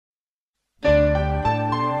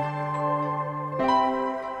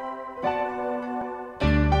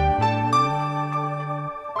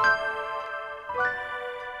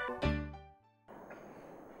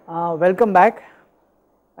Welcome back.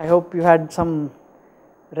 I hope you had some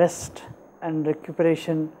rest and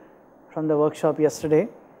recuperation from the workshop yesterday.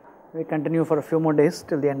 We continue for a few more days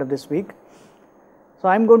till the end of this week. So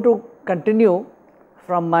I am going to continue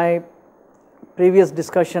from my previous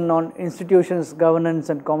discussion on institutions, governance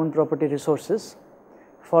and common property resources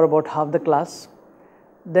for about half the class.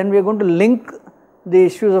 Then we are going to link the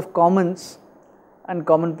issues of commons and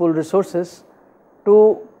common pool resources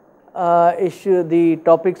to the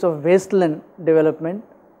topics of wasteland development,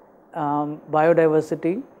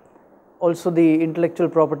 biodiversity, also the intellectual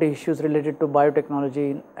property issues related to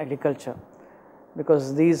biotechnology in agriculture,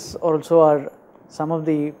 because these also are some of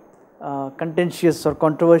the contentious or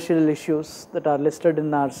controversial issues that are listed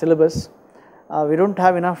in our syllabus. We do not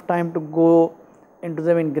have enough time to go into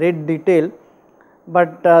them in great detail,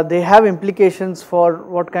 but they have implications for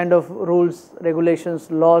what kind of rules, regulations,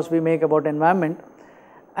 laws we make about environment,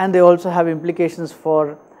 and they also have implications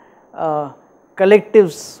for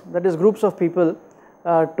collectives, that is groups of people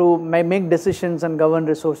to make decisions and govern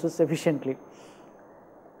resources efficiently.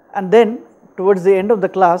 And then towards the end of the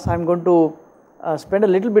class I am going to spend a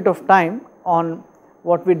little bit of time on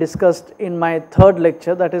what we discussed in my third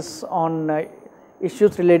lecture, that is on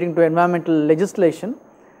issues relating to environmental legislation,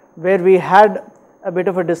 where we had a bit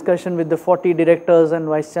of a discussion with the 40 directors and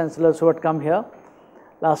vice chancellors who had come here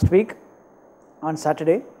last week on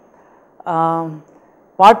Saturday,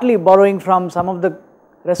 partly borrowing from some of the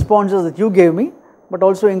responses that you gave me, but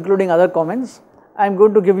also including other comments. I am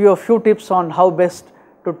going to give you a few tips on how best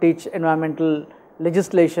to teach environmental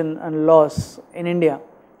legislation and laws in India.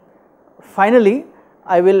 Finally,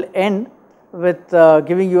 I will end with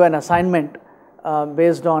giving you an assignment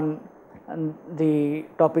based on the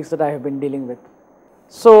topics that I have been dealing with.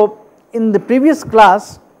 So, in the previous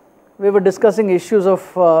class we were discussing issues of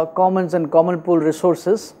commons and common pool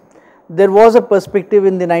resources. There was a perspective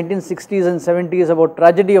in the 1960s and 70s about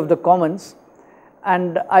tragedy of the commons,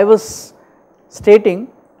 and I was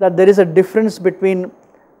stating that there is a difference between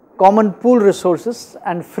common pool resources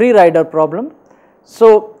and free rider problem.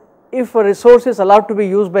 So, if a resource is allowed to be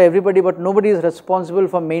used by everybody but nobody is responsible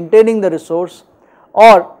for maintaining the resource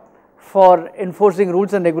or for enforcing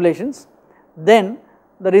rules and regulations, then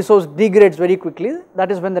the resource degrades very quickly.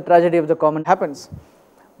 That is when the tragedy of the common happens.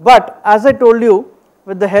 But as I told you,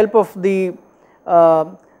 with the help of the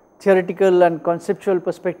theoretical and conceptual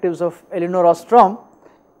perspectives of Elinor Ostrom,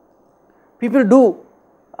 people do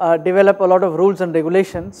develop a lot of rules and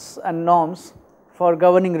regulations and norms for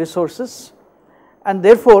governing resources, and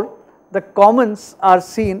therefore the commons are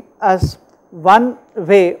seen as one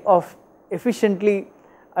way of efficiently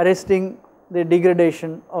arresting the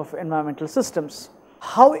degradation of environmental systems.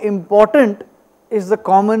 How important is the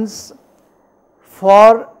commons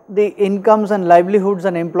for the incomes and livelihoods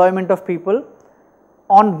and employment of people?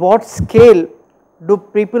 On what scale do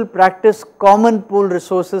people practice common pool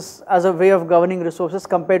resources as a way of governing resources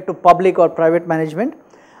compared to public or private management?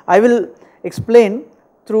 I will explain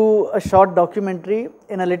through a short documentary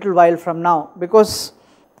in a little while from now, because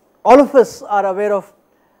all of us are aware of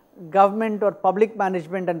government or public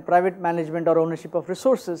management and private management or ownership of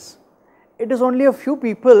resources. It is only a few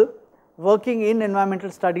people working in environmental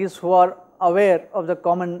studies who are aware of the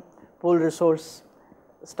common pool resource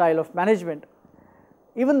style of management,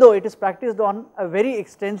 even though it is practiced on a very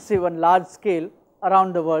extensive and large scale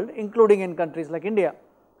around the world, including in countries like India.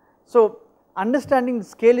 So, understanding the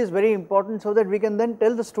scale is very important, so that we can then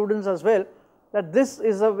tell the students as well that this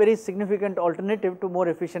is a very significant alternative to more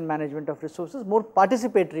efficient management of resources, more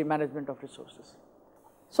participatory management of resources.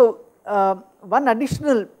 So, one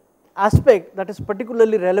additional aspect that is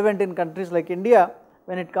particularly relevant in countries like India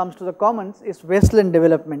when it comes to the commons is wasteland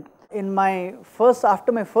development.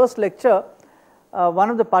 After my first lecture, one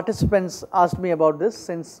of the participants asked me about this,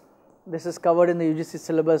 since this is covered in the UGC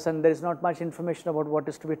syllabus and there is not much information about what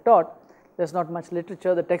is to be taught. There is not much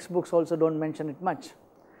literature, the textbooks also do not mention it much.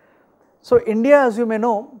 So, India, as you may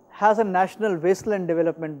know, has a National Wasteland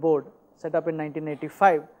Development Board set up in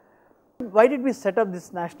 1985. Why did we set up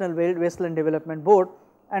this National Wasteland Development Board,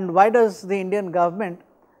 and why does the Indian government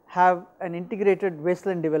have an integrated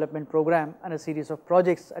wasteland development program and a series of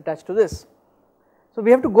projects attached to this? So,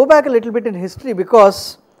 we have to go back a little bit in history,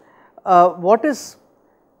 because what is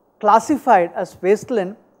classified as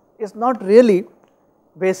wasteland is not really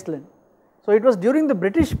wasteland. So, it was during the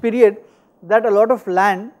British period that a lot of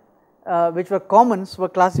land which were commons were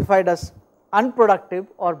classified as unproductive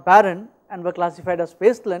or barren and were classified as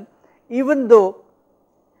wasteland, even though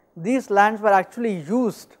these lands were actually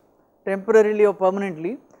used temporarily or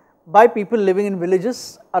permanently by people living in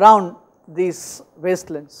villages around these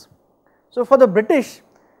wastelands. So, for the British,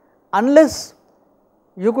 unless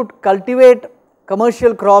you could cultivate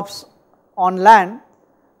commercial crops on land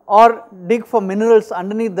or dig for minerals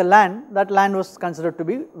underneath the land, that land was considered to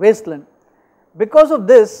be wasteland. Because of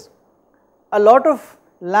this, a lot of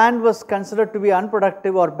land was considered to be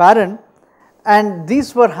unproductive or barren, and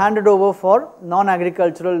these were handed over for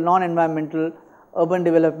non-agricultural, non-environmental, urban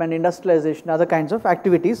development, industrialization, other kinds of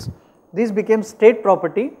activities. These became state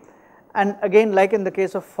property, and again, like in the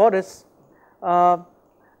case of forests,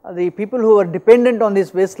 the people who were dependent on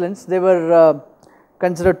these wastelands, they were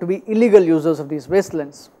considered to be illegal users of these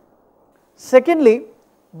wastelands. Secondly,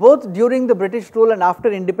 both during the British rule and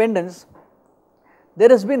after independence, there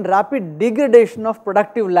has been rapid degradation of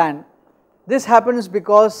productive land. This happens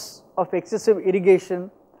because of excessive irrigation,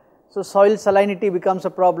 so soil salinity becomes a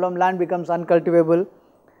problem, land becomes uncultivable.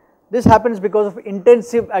 This happens because of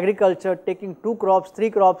intensive agriculture, taking 2 crops, 3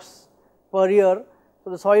 crops per year, so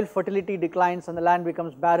the soil fertility declines and the land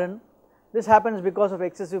becomes barren. This happens because of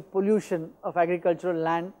excessive pollution of agricultural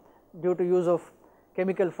land due to use of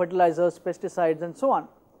chemical fertilizers, pesticides and so on.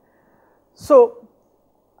 So,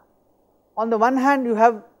 on the one hand you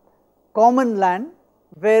have common land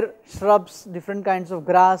where shrubs, different kinds of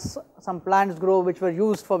grass, some plants grow which were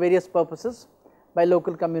used for various purposes by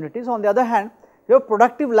local communities. On the other hand, you have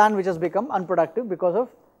productive land which has become unproductive because of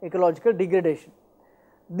ecological degradation.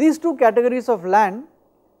 These two categories of land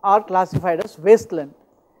are classified as wasteland,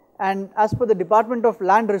 and as per the Department of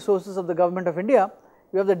Land Resources of the Government of India,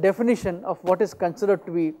 you have the definition of what is considered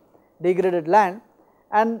to be degraded land,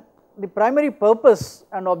 and the primary purpose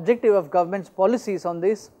and objective of government's policies on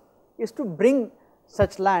this is to bring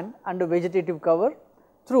such land under vegetative cover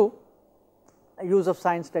through use of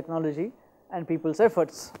science, technology and people's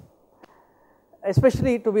efforts.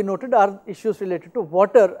 Especially to be noted are issues related to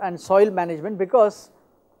water and soil management, because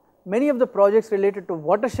many of the projects related to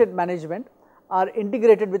watershed management are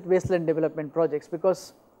integrated with wasteland development projects,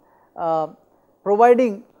 because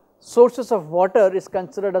providing sources of water is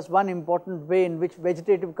considered as one important way in which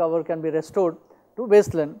vegetative cover can be restored to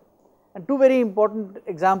wasteland. And two very important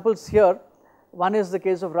examples here, one is the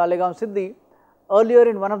case of Ralegaon Siddhi. Earlier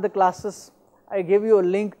in one of the classes I gave you a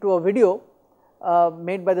link to a video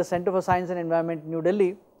made by the Center for Science and Environment, New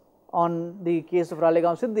Delhi, on the case of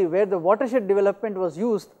Ralegaon Siddhi, where the watershed development was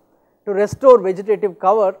used to restore vegetative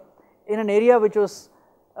cover in an area which was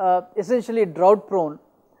essentially drought prone.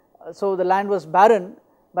 So the land was barren.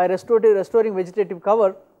 By restoring vegetative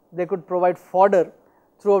cover, they could provide fodder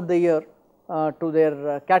throughout the year to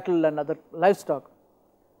their cattle and other livestock.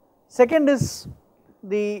 Second is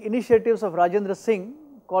the initiatives of Rajendra Singh,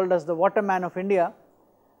 called as the Waterman of India,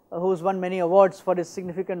 who has won many awards for his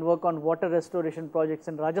significant work on water restoration projects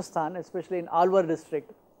in Rajasthan, especially in Alwar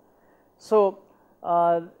district. So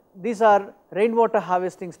these are rainwater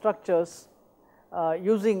harvesting structures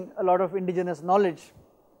using a lot of indigenous knowledge,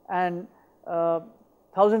 and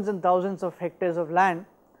thousands and thousands of hectares of land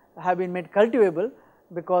have been made cultivable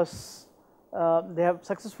because they have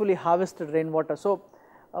successfully harvested rainwater. So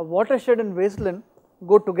watershed and wasteland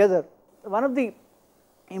go together. One of the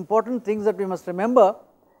important things that we must remember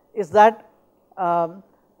is that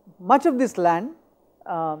much of this land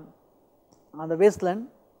on the wasteland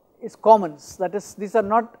is commons, that is, these are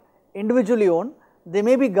not individually owned, they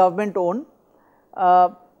may be government owned,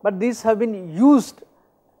 but these have been used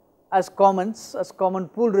as commons, as common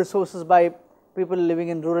pool resources by people living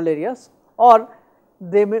in rural areas, or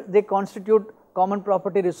they constitute common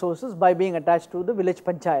property resources by being attached to the village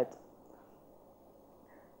panchayat.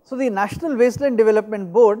 So the National Wasteland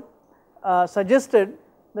Development Board suggested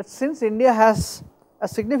that since India has a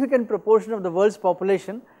significant proportion of the world's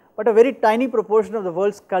population, but a very tiny proportion of the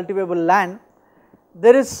world's cultivable land,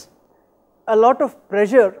 there is a lot of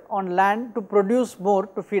pressure on land to produce more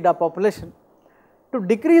to feed our population. To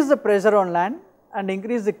decrease the pressure on land and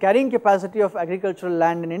increase the carrying capacity of agricultural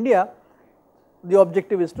land in India, the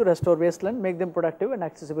objective is to restore wasteland, make them productive and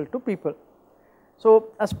accessible to people. So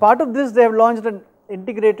as part of this, they have launched an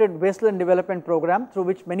integrated wasteland development program through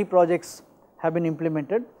which many projects have been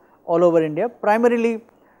implemented all over India, primarily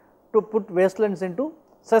to put wastelands into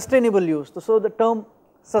sustainable use. So the term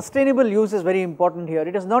sustainable use is very important here.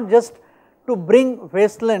 It is not just to bring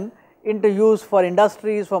wasteland into use for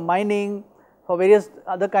industries, for mining, for various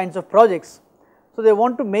other kinds of projects. So they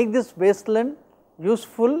want to make this wasteland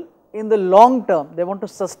useful in the long term. They want to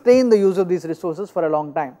sustain the use of these resources for a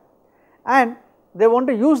long time, and they want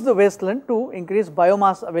to use the wasteland to increase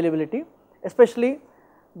biomass availability, especially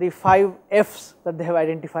the 5 F's that they have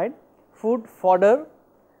identified: food, fodder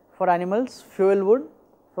for animals, fuel wood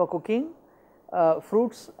for cooking,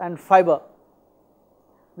 fruits and fiber.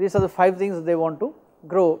 These are the 5 things that they want to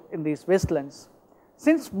grow in these wastelands.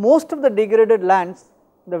 Since most of the degraded lands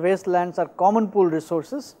the wastelands are common pool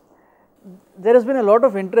resources. There has been a lot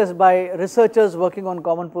of interest by researchers working on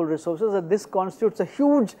common pool resources that this constitutes a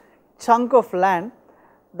huge chunk of land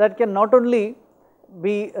that can not only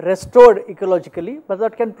be restored ecologically, but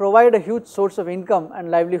that can provide a huge source of income and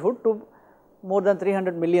livelihood to more than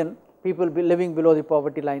 300 million people living below the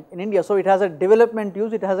poverty line in India. So, it has a development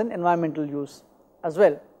use, it has an environmental use as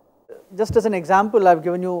well. Just as an example, I have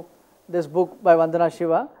given you this book by Vandana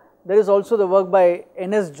Shiva. There is also the work by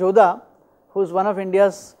N.S. Jodha, who is one of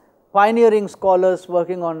India's pioneering scholars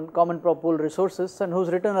working on common pool resources and who has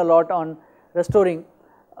written a lot on restoring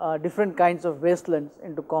different kinds of wastelands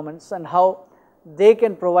into commons and how they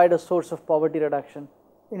can provide a source of poverty reduction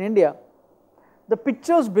in India. The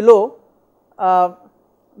pictures below,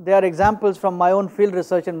 they are examples from my own field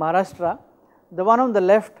research in Maharashtra. The one on the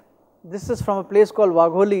left, this is from a place called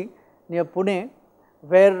Wagholi near Pune,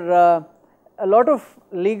 where a lot of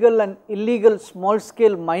legal and illegal small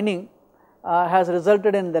scale mining has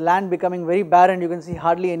resulted in the land becoming very barren. You can see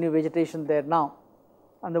hardly any vegetation there now,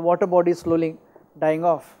 and the water body is slowly dying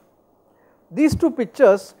off. These two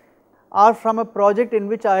pictures are from a project in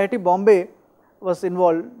which IIT Bombay was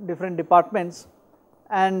involved, different departments,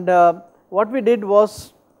 and what we did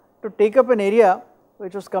was to take up an area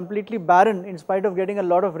which was completely barren in spite of getting a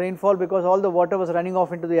lot of rainfall because all the water was running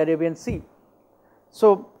off into the Arabian Sea.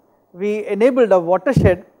 So, we enabled a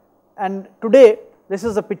watershed, and today this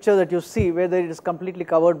is a picture that you see where it is completely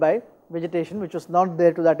covered by vegetation which was not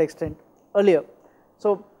there to that extent earlier.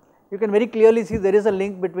 So, you can very clearly see there is a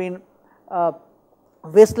link between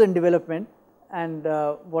wasteland development and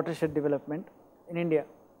watershed development in India.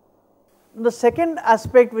 The second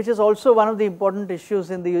aspect, which is also one of the important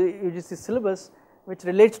issues in the UGC syllabus, which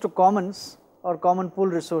relates to commons or common pool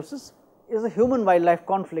resources, is the human-wildlife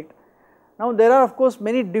conflict. Now, there are of course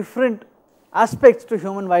many different aspects to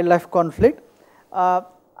human-wildlife conflict.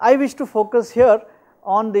 I wish to focus here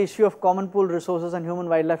on the issue of common pool resources and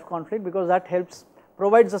human-wildlife conflict because that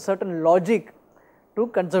provides a certain logic to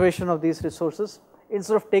conservation of these resources.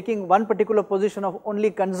 Instead of taking one particular position of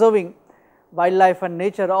only conserving wildlife and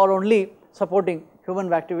nature or only supporting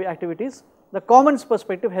human activities, the commons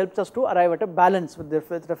perspective helps us to arrive at a balance with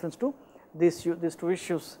reference to these two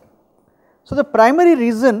issues. So, the primary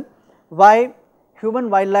reason why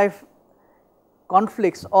human-wildlife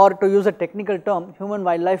conflicts, or to use a technical term,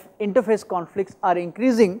 human-wildlife interface conflicts are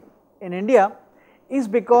increasing in India is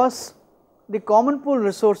because the common pool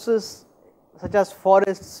resources such as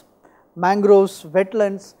forests, mangroves,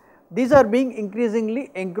 wetlands, these are being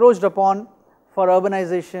increasingly encroached upon for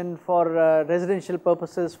urbanization, for residential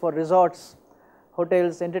purposes, for resorts,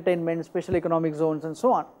 hotels, entertainment, special economic zones and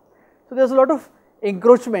so on. So, there is a lot of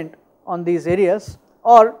encroachment on these areas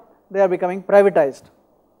or they are becoming privatized.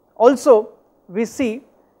 Also, we see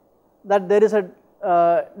that there is an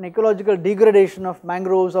ecological degradation of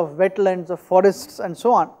mangroves, of wetlands, of forests and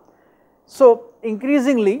so on. So,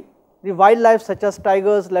 increasingly the wildlife such as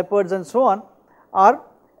tigers, leopards and so on are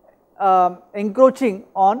encroaching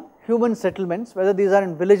on human settlements, whether these are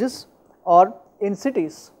in villages or in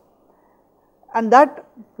cities, and that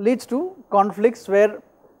leads to conflicts where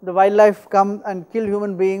the wildlife come and kill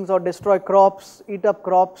human beings or destroy crops, eat up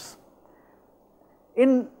crops.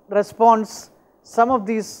 In response, some of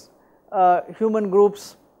these human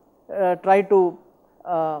groups try to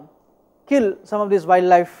kill some of these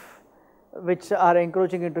wildlife which are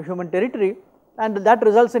encroaching into human territory, and that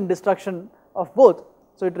results in destruction of both.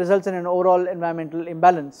 So, it results in an overall environmental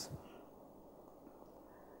imbalance.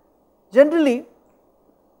 Generally,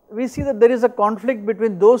 we see that there is a conflict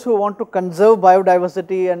between those who want to conserve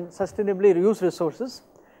biodiversity and sustainably reuse resources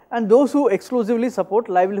and those who exclusively support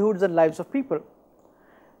livelihoods and lives of people.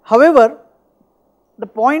 However, the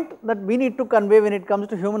point that we need to convey when it comes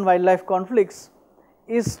to human-wildlife conflicts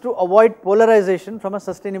is to avoid polarization from a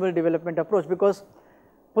sustainable development approach, because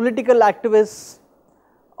political activists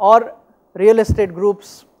or real estate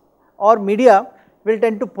groups or media will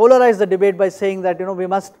tend to polarize the debate by saying that we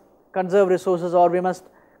must conserve resources or we must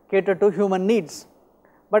cater to human needs,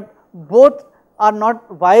 but both are not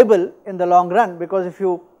viable in the long run, because if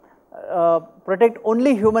you protect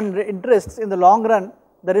only human interests, in the long run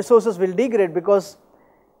the resources will degrade, because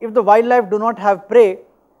if the wildlife do not have prey,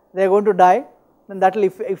 they are going to die, then that will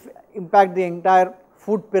impact the entire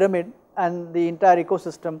food pyramid and the entire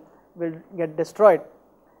ecosystem will get destroyed.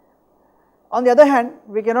 On the other hand,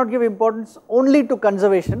 we cannot give importance only to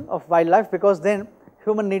conservation of wildlife, because then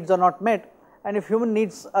human needs are not met, and if human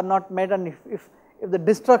needs are not met and if the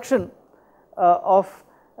destruction of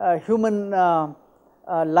human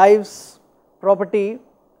lives, property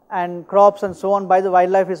and crops and so on by the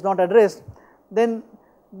wildlife is not addressed, then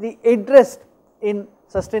the interest in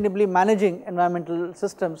sustainably managing environmental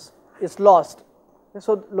systems is lost.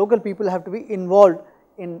 So, local people have to be involved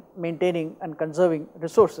in maintaining and conserving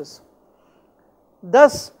resources.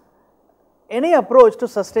 Thus, any approach to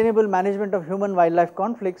sustainable management of human wildlife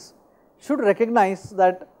conflicts should recognize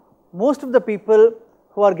that most of the people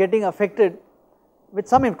who are getting affected, with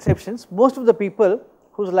some exceptions, most of the people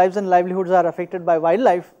whose lives and livelihoods are affected by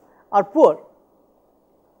wildlife are poor,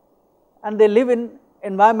 and they live in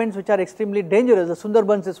environments which are extremely dangerous. The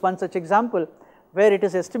Sundarbans is one such example, where it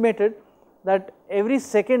is estimated that every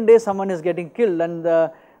second day someone is getting killed, and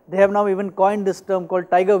they have now even coined this term called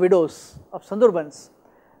tiger widows of Sundarbans,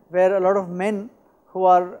 where a lot of men who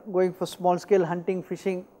are going for small scale hunting,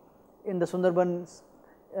 fishing in the Sundarbans,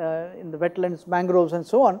 in the wetlands, mangroves and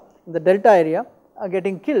so on, in the delta area are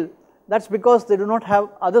getting killed. That is because they do not have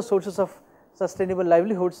other sources of sustainable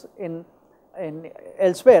livelihoods in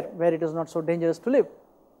elsewhere where it is not so dangerous to live.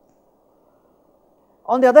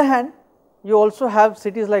 On the other hand, you also have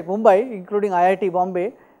cities like Mumbai, including IIT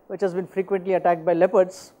Bombay, which has been frequently attacked by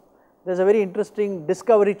leopards. There is a very interesting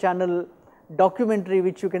Discovery Channel documentary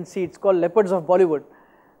which you can see, it is called Leopards of Bollywood,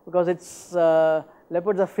 because it's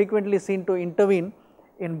leopards are frequently seen to intervene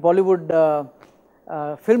in Bollywood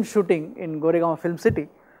film shooting in Goregaon film city,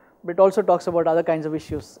 but it also talks about other kinds of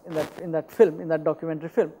issues in that documentary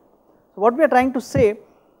film. So, what we are trying to say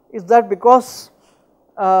is that because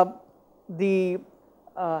the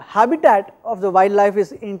habitat of the wildlife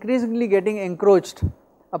is increasingly getting encroached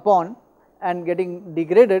upon and getting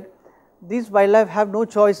degraded, these wildlife have no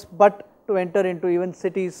choice but to enter into even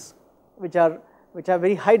cities which have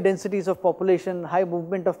very high densities of population, high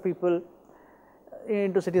movement of people,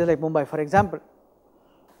 into cities like Mumbai, for example.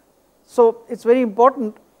 So, it is very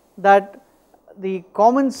important that the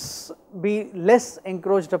commons be less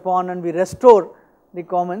encroached upon and we restore the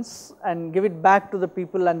commons and give it back to the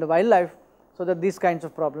people and the wildlife, so that these kinds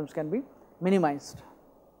of problems can be minimized.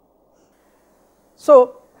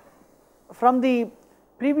 So, from the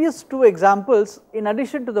previous two examples, in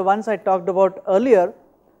addition to the ones I talked about earlier,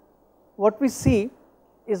 what we see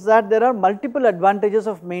is that there are multiple advantages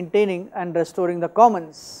of maintaining and restoring the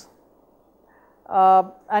commons.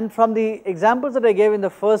 And from the examples that I gave in the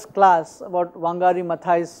first class about Wangari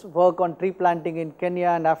Maathai's work on tree planting in Kenya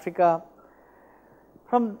and Africa,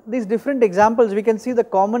 from these different examples we can see the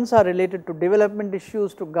commons are related to development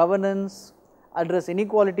issues, to governance, address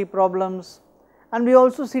inequality problems, and we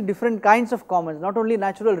also see different kinds of commons, not only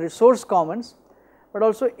natural resource commons, but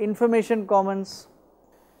also information commons,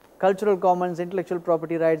 cultural commons, intellectual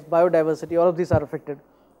property rights, biodiversity, all of these are affected.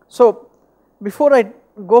 So, before I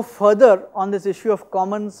go further on this issue of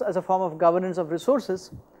commons as a form of governance of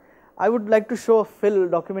resources, I would like to show a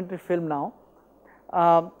documentary film now.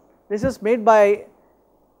 This is made by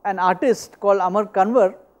an artist called Amar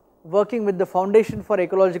Kanwar, working with the Foundation for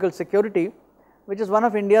Ecological Security, which is one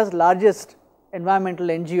of India's largest environmental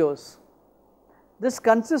NGOs. This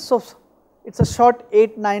consists of, it is a short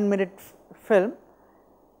 8-9 minute film.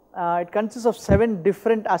 It consists of 7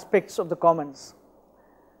 different aspects of the commons,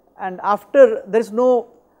 and after there is no,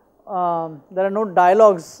 there are no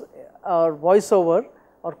dialogues or voiceover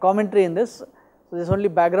or commentary in this, so there is only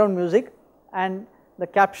background music and the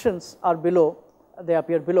captions are below, they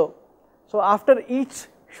appear below. So, after each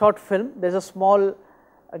short film there is a small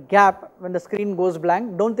gap when the screen goes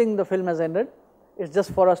blank. Do not think the film has ended, it is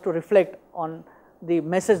just for us to reflect on the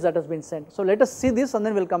message that has been sent. So, let us see this and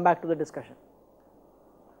then we will come back to the discussion.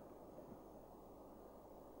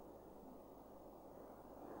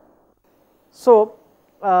 So,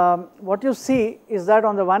 what you see is that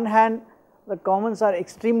on the one hand the commons are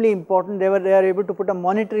extremely important, they are able to put a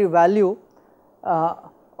monetary value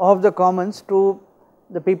of the commons to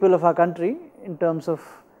the people of our country in terms of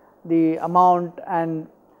the amount and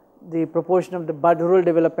the proportion of the rural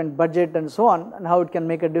development budget and so on, and how it can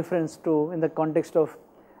make a difference to in the context of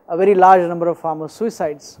a very large number of farmer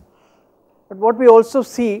suicides. But what we also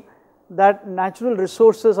see that natural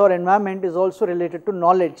resources or environment is also related to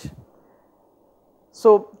knowledge.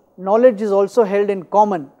 So, knowledge is also held in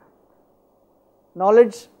common.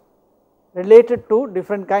 Knowledge related to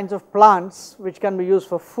different kinds of plants which can be used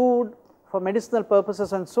for food, for medicinal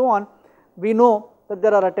purposes and so on. We know that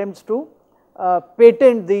there are attempts to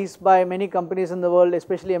patent these by many companies in the world,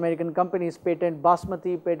 especially American companies, patent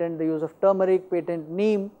basmati, patent the use of turmeric, patent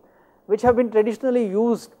neem, which have been traditionally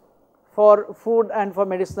used for food and for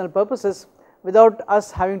medicinal purposes without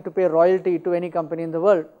us having to pay royalty to any company in the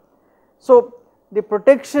world. So, the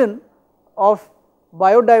protection of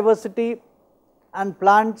biodiversity and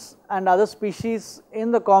plants and other species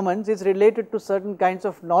in the commons is related to certain kinds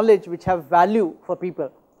of knowledge which have value for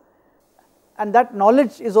people. and that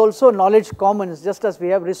knowledge is also knowledge commons, just as we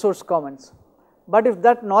have resource commons. But if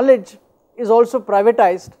that knowledge is also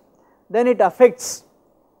privatized, then it affects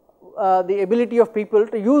the ability of people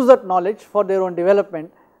to use that knowledge for their own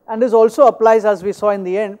development, and this also applies, as we saw in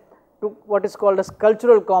the end, to what is called as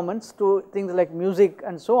cultural commons, to things like music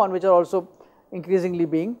and so on, which are also increasingly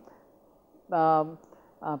being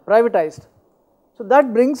privatized. So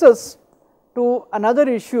that brings us to another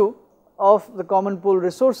issue of the common pool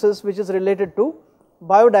resources, which is related to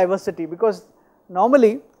biodiversity, because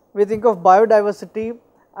normally we think of biodiversity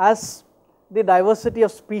as the diversity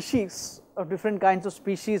of species, of different kinds of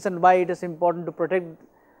species, and why it is important to protect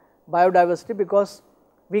biodiversity, because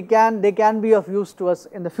they can be of use to us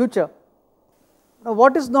in the future. Now,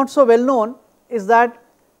 what is not so well known is that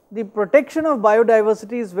the protection of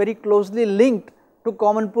biodiversity is very closely linked to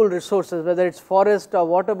common pool resources, whether it is forest or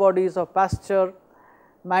water bodies or pasture,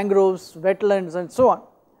 mangroves, wetlands and so on.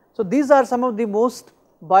 So, these are some of the most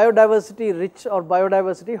biodiversity rich or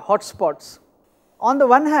biodiversity hotspots. On the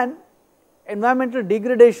one hand, environmental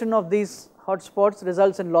degradation of these hotspots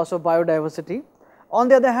results in loss of biodiversity. On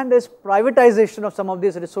the other hand, there is privatization of some of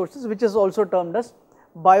these resources, which is also termed as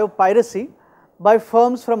biopiracy, by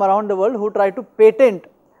firms from around the world who try to patent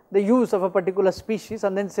the use of a particular species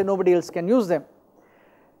and then say nobody else can use them.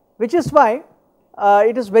 Which is why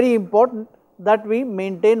it is very important that we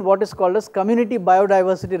maintain what is called as community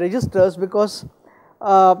biodiversity registers, because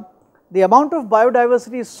the amount of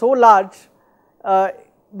biodiversity is so large,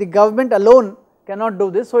 the government alone cannot do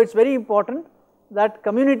this. So, it is very important that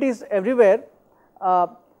communities everywhere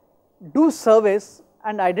do surveys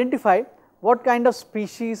and identify what kind of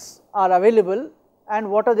species are available and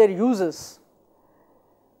what are their uses.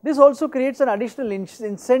 This also creates an additional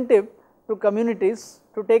incentive to communities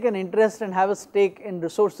to take an interest and have a stake in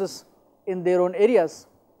resources in their own areas.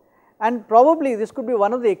 And probably this could be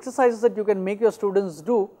one of the exercises that you can make your students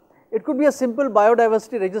do. It could be a simple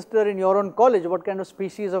biodiversity register in your own college, what kind of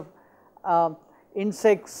species of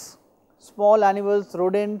insects, small animals,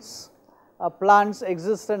 rodents, plants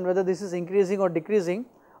exist and whether this is increasing or decreasing,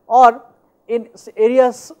 or in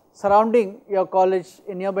areas surrounding your college,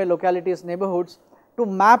 in nearby localities, neighborhoods, to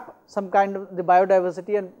map some kind of the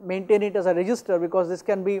biodiversity and maintain it as a register, because this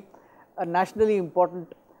can be a nationally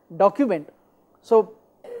important document. So,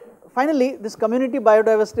 finally, this community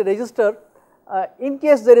biodiversity register, in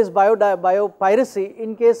case there is biopiracy,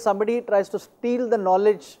 in case somebody tries to steal the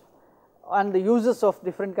knowledge and the uses of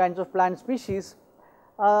different kinds of plant species,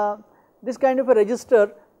 this kind of a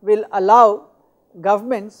register will allow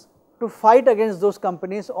governments to fight against those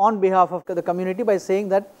companies on behalf of the community by saying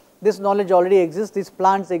that this knowledge already exists, these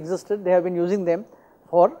plants existed, they have been using them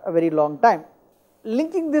for a very long time.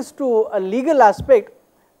 Linking this to a legal aspect,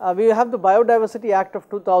 we have the Biodiversity Act of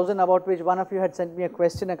 2000, about which one of you had sent me a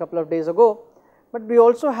question a couple of days ago, but we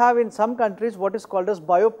also have in some countries what is called as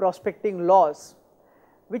bioprospecting laws,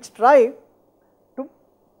 which try to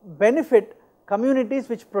benefit communities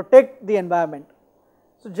which protect the environment.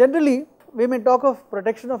 So, generally we may talk of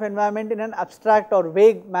protection of environment in an abstract or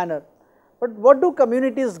vague manner, but what do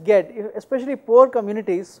communities get, especially poor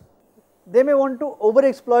communities? They may want to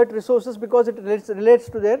overexploit resources because it relates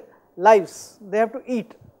to their lives, they have to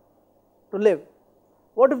eat to live.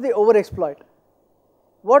 What if they overexploit?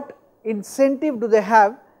 What incentive do they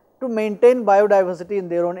have to maintain biodiversity in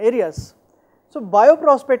their own areas? So,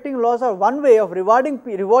 bioprospecting laws are one way of rewarding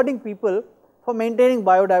people for maintaining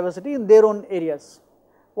biodiversity in their own areas.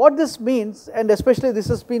 What this means, and especially this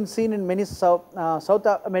has been seen in many South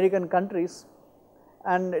American countries,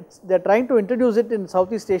 and they are trying to introduce it in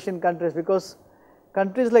Southeast Asian countries, because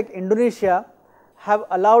countries like Indonesia have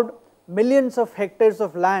allowed millions of hectares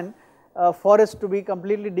of land, forests to be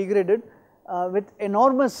completely degraded with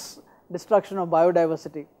enormous destruction of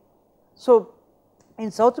biodiversity. So, in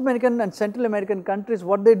South American and Central American countries,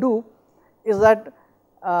 what they do is that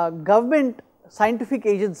government scientific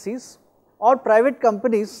agencies or private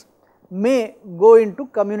companies may go into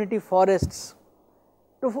community forests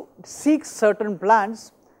to seek certain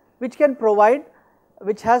plants which can provide,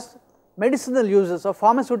 which has medicinal uses or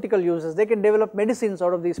pharmaceutical uses. They can develop medicines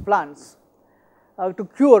out of these plants to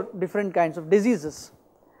cure different kinds of diseases.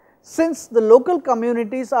 Since the local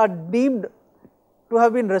communities are deemed to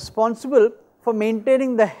have been responsible for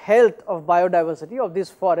maintaining the health of biodiversity of these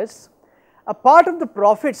forests, a part of the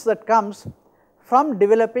profits that comes from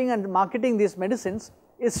developing and marketing these medicines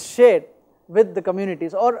is shared with the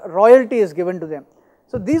communities, or royalty is given to them.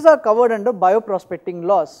 So, these are covered under bioprospecting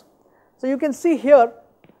laws. So, you can see here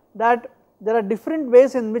that there are different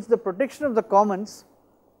ways in which the protection of the commons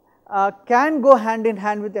can go hand in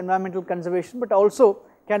hand with environmental conservation, but also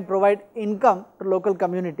can provide income to local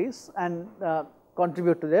communities and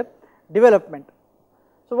contribute to their development.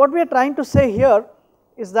 So what we are trying to say here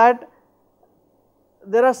is that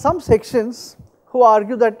there are some sections who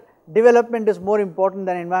argue that development is more important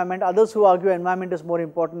than environment, others who argue environment is more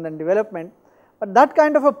important than development, but that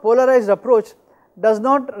kind of a polarized approach does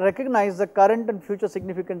not recognize the current and future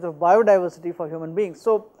significance of biodiversity for human beings.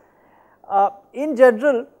 So in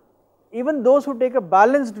general, even those who take a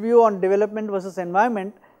balanced view on development versus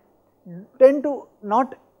environment tend to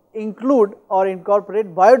not include or incorporate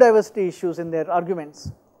biodiversity issues in their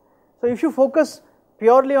arguments. So if you focus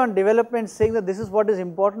purely on development, saying that this is what is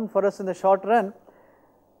important for us in the short run,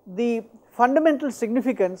 the fundamental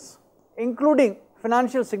significance, including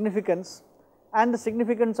financial significance and the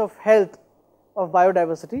significance of health of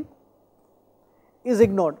biodiversity, is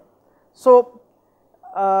ignored. So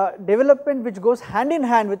development which goes hand in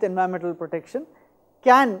hand with environmental protection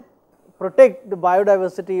can protect the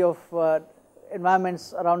biodiversity of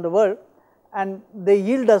environments around the world, and they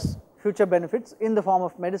yield us future benefits in the form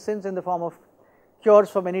of medicines, in the form of cures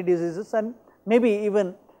for many diseases, and maybe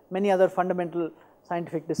even many other fundamental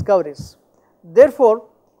scientific discoveries. Therefore,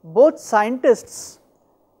 both scientists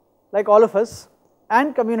like all of us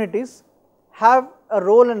and communities have a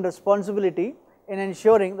role and responsibility in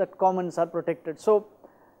ensuring that commons are protected. So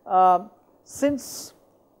since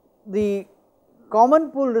the common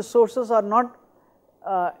pool resources are not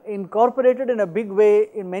incorporated in a big way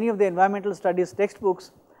in many of the environmental studies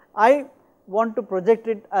textbooks, I want to project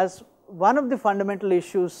it as one of the fundamental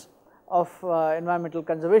issues of environmental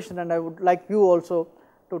conservation, and I would like you also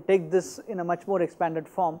to take this in a much more expanded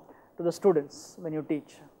form to the students when you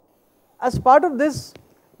teach. As part of this,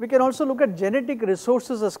 we can also look at genetic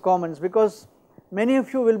resources as commons, because many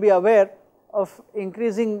of you will be aware of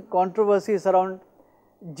increasing controversies around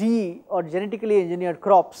GE or genetically engineered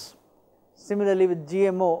crops, similarly with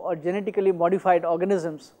GMO or genetically modified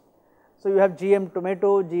organisms. So you have GM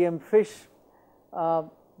tomato, GM fish,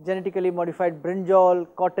 genetically modified brinjal,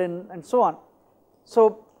 cotton, and so on.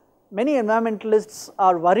 So many environmentalists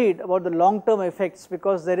are worried about the long-term effects,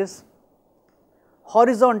 because there is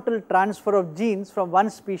horizontal transfer of genes from one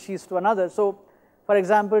species to another. So for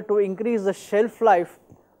example, to increase the shelf life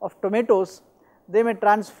of tomatoes, they may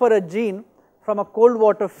transfer a gene from a cold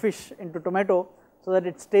water fish into tomato so that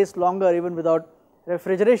it stays longer even without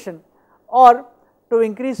refrigeration. Or to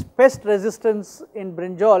increase pest resistance in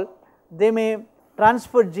brinjal, they may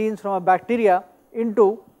transfer genes from a bacteria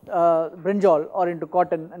into brinjal or into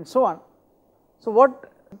cotton, and so on. So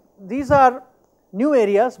these are new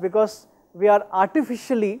areas, because we are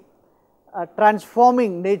artificially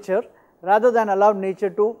transforming nature rather than allow nature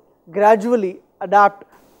to gradually adapt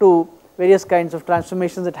to various kinds of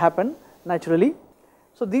transformations that happen naturally.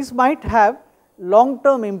 So these might have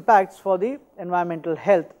long-term impacts for the environmental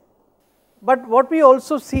health. But what we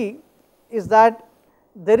also see is that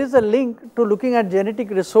there is a link to looking at genetic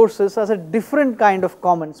resources as a different kind of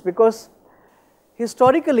commons, because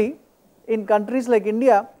historically in countries like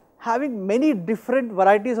India, having many different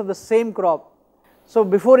varieties of the same crop. So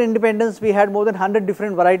before independence we had more than 100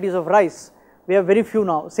 different varieties of rice, we have very few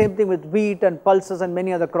now, same thing with wheat and pulses and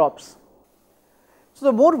many other crops. So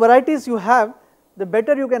the more varieties you have, the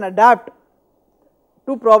better you can adapt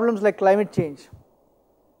to problems like climate change.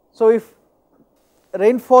 So if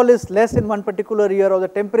rainfall is less in one particular year, or the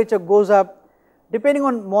temperature goes up, depending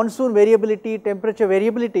on monsoon variability, temperature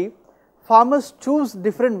variability, farmers choose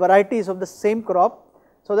different varieties of the same crop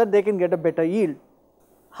so that they can get a better yield.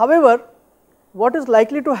 However, what is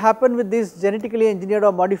likely to happen with these genetically engineered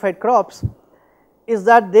or modified crops is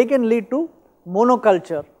that they can lead to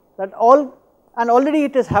monoculture, and already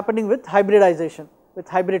it is happening with hybridization, with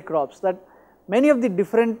hybrid crops, that many of the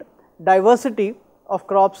different diversity of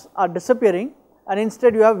crops are disappearing, and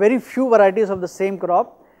instead you have very few varieties of the same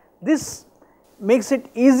crop. This makes it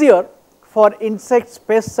easier for insects,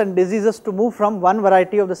 pests and diseases to move from one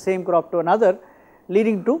variety of the same crop to another,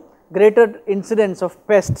 leading to greater incidence of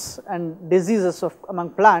pests and diseases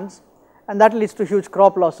among plants, and that leads to huge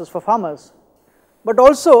crop losses for farmers. But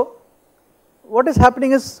also what is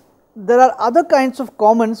happening is there are other kinds of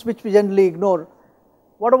commons which we generally ignore.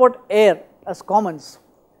 What about air as commons?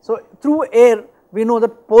 So through air we know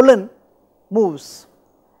that pollen moves.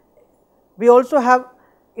 We also have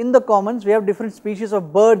in the commons, we have different species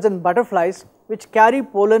of birds and butterflies which carry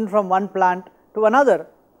pollen from one plant to another.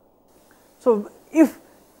 So if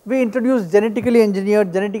we introduce genetically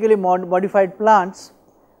engineered, genetically modified plants,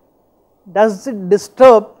 does it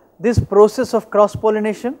disturb this process of cross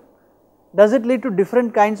pollination? Does it lead to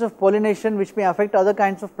different kinds of pollination which may affect other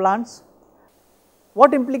kinds of plants?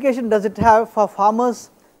 What implication does it have for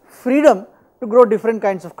farmers' freedom to grow different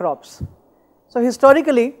kinds of crops. So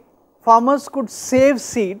historically, farmers could save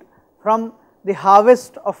seed from the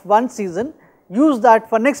harvest of one season, use that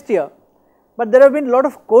for next year. But there have been a lot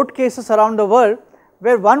of court cases around the world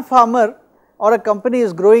where one farmer or a company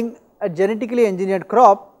is growing a genetically engineered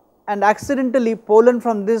crop, and accidentally pollen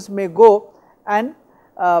from this may go and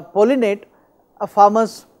pollinate a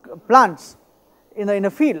farmer's plants in a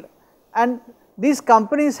field, and these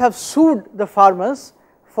companies have sued the farmers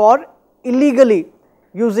for illegally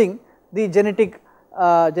using the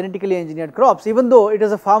genetically engineered crops, even though it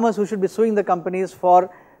is the farmers who should be suing the companies for,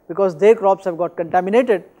 because their crops have got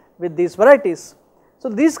contaminated with these varieties. So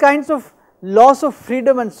these kinds of loss of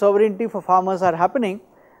freedom and sovereignty for farmers are happening,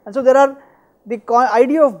 and so there are the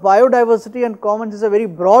idea of biodiversity and commons is a very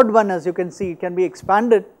broad one, as you can see. It can be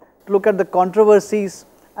expanded to look at the controversies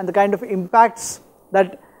and the kind of impacts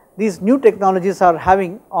that these new technologies are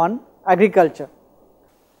having on agriculture.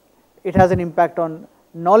 It has an impact on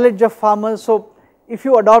knowledge of farmers. So if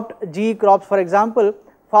you adopt GE crops, for example,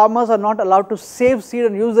 farmers are not allowed to save seed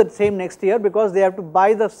and use it same next year, because they have to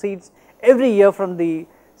buy the seeds every year from the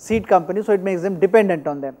seed company, so it makes them dependent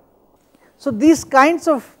on them. So these kinds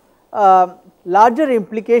of larger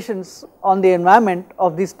implications on the environment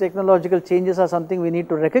of these technological changes are something we need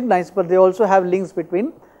to recognize, but they also have links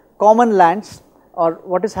between common lands, or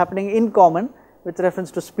what is happening in common with reference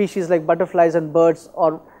to species like butterflies and birds,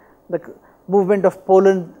 or the movement of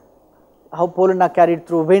pollen, how pollen are carried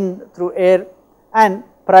through wind, through air, and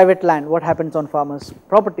private land, what happens on farmers'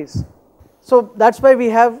 properties. So that is why we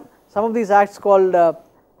have some of these acts called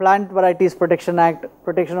Plant Varieties Protection Act,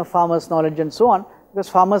 Protection of Farmers' Knowledge, and so on, because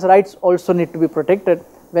farmers' rights also need to be protected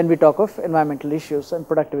when we talk of environmental issues and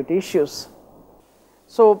productivity issues.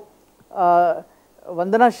 So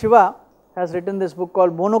Vandana Shiva has written this book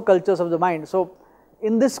called Monocultures of the Mind. So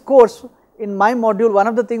in this course, in my module, one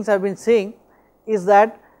of the things I have been saying is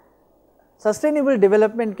that sustainable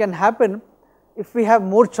development can happen if we have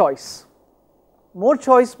more choice. More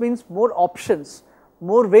choice means more options,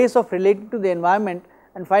 more ways of relating to the environment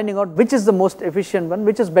and finding out which is the most efficient one,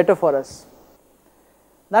 which is better for us.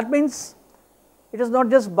 That means it is not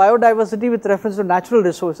just biodiversity with reference to natural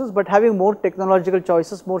resources, but having more technological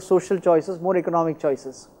choices, more social choices, more economic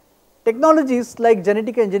choices. Technologies like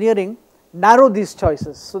genetic engineering narrow these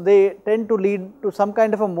choices, so they tend to lead to some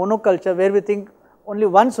kind of a monoculture where we think only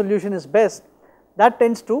one solution is best. That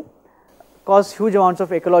tends to cause huge amounts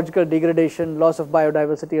of ecological degradation, loss of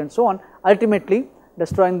biodiversity, and so on, ultimately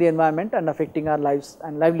destroying the environment and affecting our lives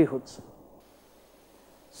and livelihoods.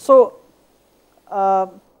 So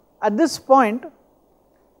at this point,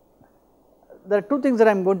 there are two things that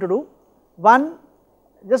I am going to do. One,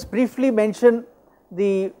 just briefly mention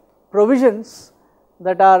the provisions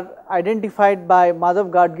that are identified by Madhav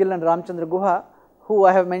Gadgil and Ramchandra Guha, who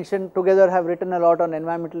I have mentioned together have written a lot on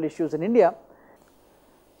environmental issues in India.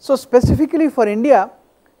 So specifically for India,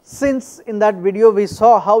 since in that video we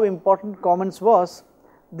saw how important commons was,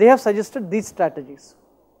 they have suggested these strategies.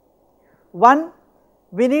 One,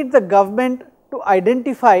 we need the government to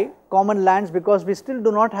identify common lands, because we still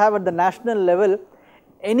do not have at the national level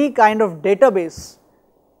any kind of database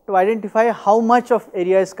to identify how much of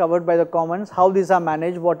area is covered by the commons, how these are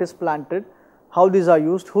managed, what is planted, how these are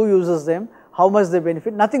used, who uses them, how much they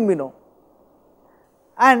benefit, nothing we know.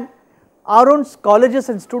 And our own colleges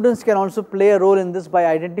and students can also play a role in this by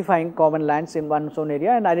identifying common lands in one's own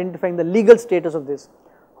area and identifying the legal status of this.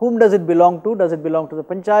 Whom does it belong to? Does it belong to the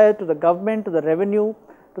panchayat, to the government, to the revenue,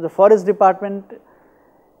 to the forest department?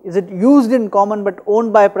 Is it used in common but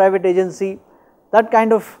owned by a private agency? That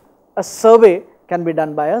kind of a survey can be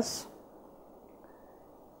done by us.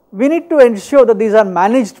 We need to ensure that these are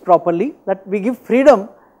managed properly, that we give freedom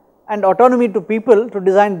and autonomy to people to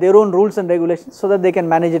design their own rules and regulations so that they can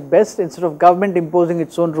manage it best instead of government imposing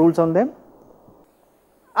its own rules on them.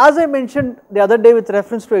 As I mentioned the other day with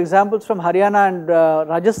reference to examples from Haryana and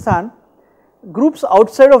Rajasthan, groups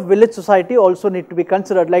outside of village society also need to be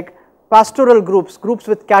considered, like pastoral groups, groups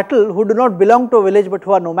with cattle who do not belong to a village but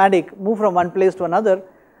who are nomadic, move from one place to another.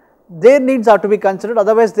 Their needs are to be considered,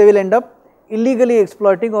 otherwise they will end up illegally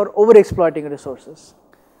exploiting or over exploiting resources.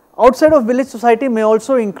 Outside of village society may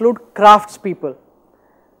also include crafts people.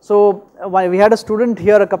 So we had a student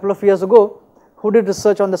here a couple of years ago who did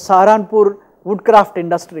research on the Saharanpur woodcraft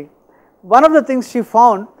industry. One of the things she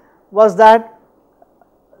found was that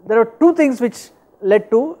there are two things which led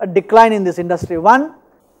to a decline in this industry. One,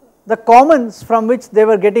 the commons from which they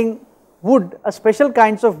were getting wood, a special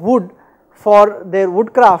kinds of wood for their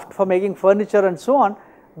woodcraft, for making furniture and so on,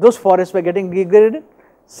 those forests were getting degraded.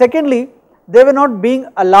 Secondly, they were not being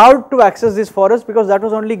allowed to access these forests because that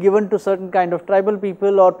was only given to certain kind of tribal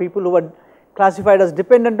people or people who were classified as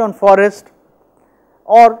dependent on forest,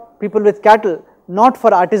 or people with cattle, not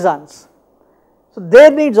for artisans. So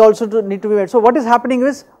their needs also need to be met. So what is happening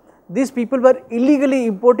is, these people were illegally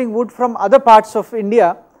importing wood from other parts of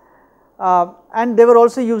India, and they were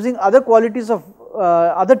also using other qualities of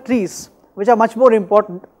other trees which are much more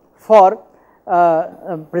important for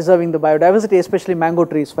preserving the biodiversity, especially mango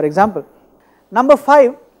trees, for example. Number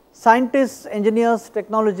 5, scientists, engineers,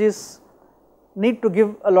 technologists need to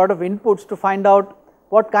give a lot of inputs to find out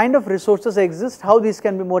what kind of resources exist, how these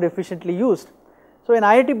can be more efficiently used. So in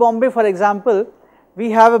IIT Bombay, for example,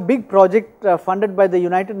 we have a big project funded by the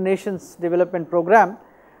United Nations Development Program,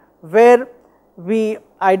 where we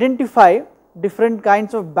identify different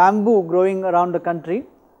kinds of bamboo growing around the country,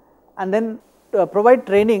 and then provide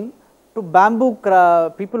training to bamboo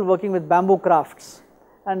people working with bamboo crafts,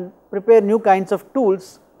 and prepare new kinds of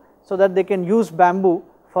tools so that they can use bamboo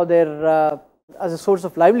for their as a source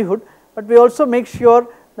of livelihood. But we also make sure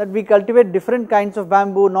that we cultivate different kinds of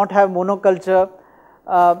bamboo, not have monoculture,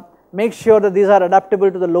 make sure that these are adaptable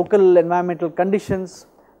to the local environmental conditions,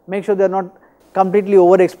 make sure they are not completely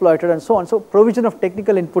overexploited, and so on. So provision of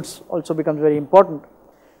technical inputs also becomes very important.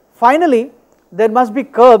 Finally, there must be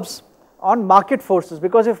curbs on market forces,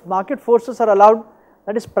 because if market forces are allowed,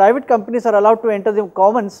 that is private companies are allowed to enter the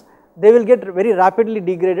commons, they will get very rapidly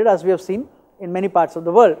degraded, as we have seen in many parts of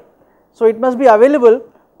the world. So it must be available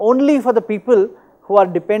only for the people who are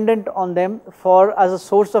dependent on them for as a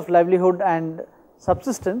source of livelihood and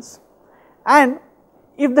subsistence. And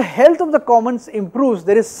if the health of the commons improves,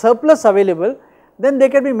 there is surplus available, then they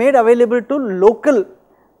can be made available to local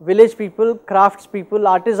village people, crafts people,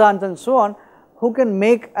 artisans, and so on, who can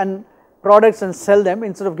make products and sell them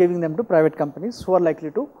instead of giving them to private companies who are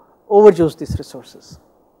likely to overuse these resources.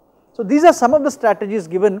 So these are some of the strategies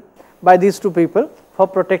given by these two people for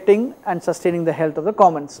protecting and sustaining the health of the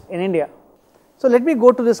commons in India. So let me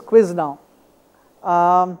go to this quiz now.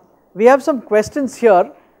 We have some questions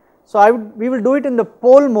here. So we will do it in the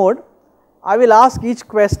poll mode. I will ask each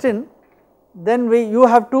question, then you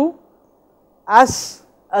have to, as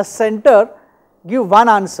a center, give one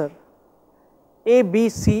answer, A, B,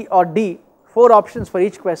 C or D, 4 options for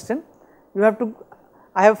each question. You have to,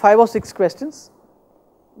 I have 5 or 6 questions,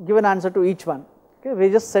 give an answer to each one. Okay, we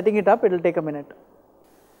are just setting it up, it will take a minute.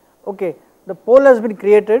 Okay, the poll has been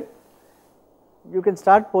created, you can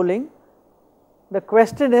start polling. The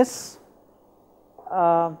question is,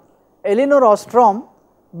 Elinor Ostrom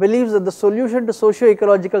believes that the solution to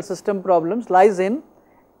socio-ecological system problems lies in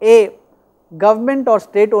A, government or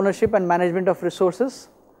state ownership and management of resources,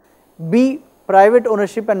 B, private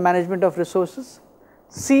ownership and management of resources,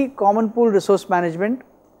 C, common pool resource management,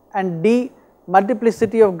 and D,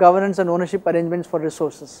 multiplicity of governance and ownership arrangements for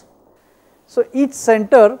resources. So each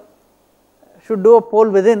center should do a poll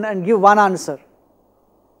within and give one answer,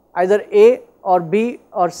 either A or B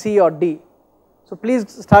or C or D. So please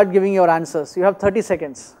start giving your answers, you have 30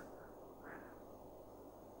 seconds.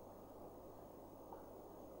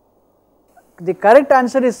 The correct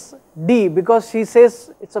answer is D, because she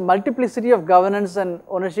says it is a multiplicity of governance and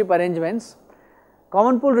ownership arrangements.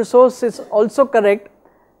 Common pool resource is also correct,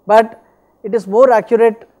 but it is more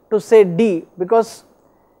accurate to say D, because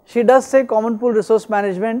she does say common pool resource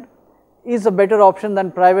management is a better option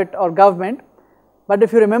than private or government. But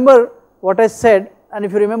if you remember what I said, and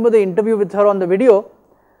if you remember the interview with her on the video,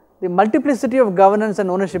 the multiplicity of governance and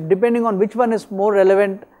ownership, depending on which one is more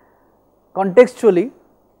relevant contextually,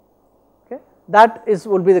 okay, that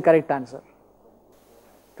would be the correct answer.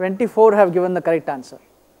 24 have given the correct answer,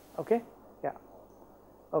 okay, yeah,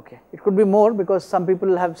 okay. It could be more because some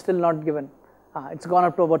people have still not given, it's gone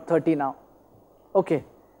up to about 30 now, okay,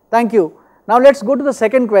 thank you. Now let us go to the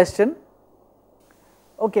second question.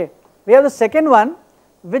 Okay, we have the second one,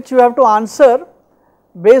 which you have to answer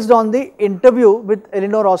based on the interview with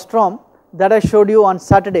Elinor Ostrom that I showed you on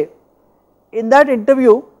Saturday. In that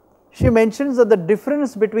interview, she mentions that the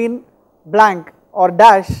difference between blank or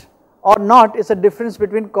dash or not is a difference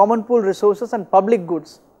between common pool resources and public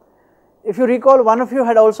goods. If you recall, one of you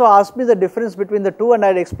had also asked me the difference between the two, and I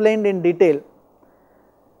had explained in detail.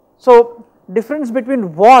 So difference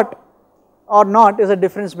between what or not is a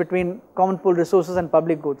difference between common pool resources and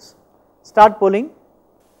public goods. Start polling.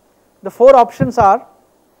 The 4 options are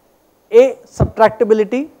A,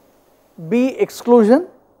 subtractability, B, exclusion,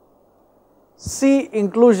 C,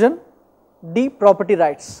 inclusion, D, property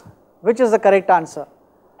rights. Which is the correct answer?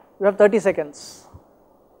 You have 30 seconds.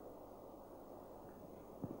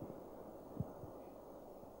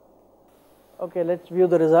 Okay, let us view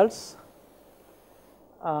the results.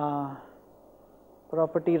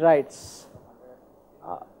 Property rights.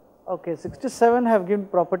 Okay, 67 have given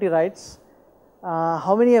property rights,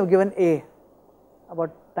 How many have given A?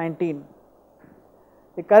 About 19.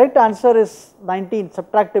 The correct answer is 19,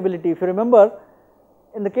 subtractability. If you remember,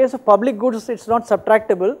 in the case of public goods it is not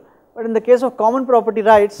subtractable, but in the case of common property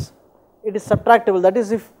rights it is subtractable. That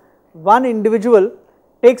is, if one individual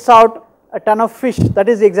takes out a ton of fish, that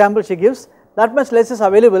is the example she gives, that much less is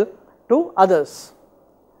available to others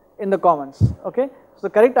in the commons. Okay, so the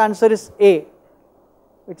correct answer is A,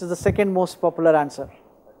 which is the second most popular answer,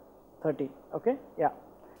 30. Okay, yeah.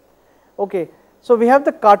 Okay, so we have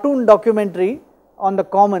the cartoon documentary on the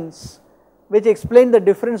commons which explain the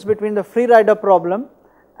difference between the free rider problem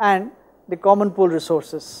and the common pool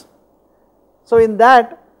resources. So in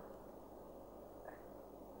that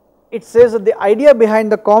it says that the idea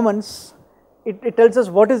behind the commons, it tells us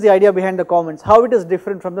what is the idea behind the commons, how it is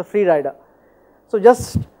different from the free rider. So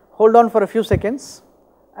just hold on for a few seconds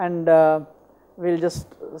and we will just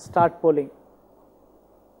start polling.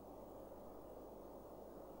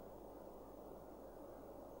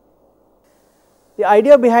 The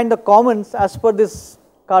idea behind the commons as per this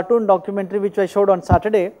cartoon documentary which I showed on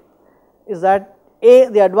Saturday is that A,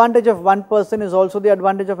 the advantage of one person is also the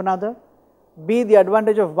advantage of another, B, the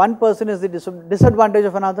advantage of one person is the disadvantage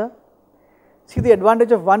of another, C, the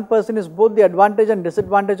advantage of one person is both the advantage and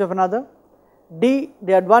disadvantage of another, D,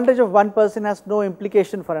 the advantage of one person has no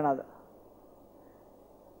implication for another.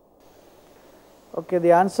 Okay,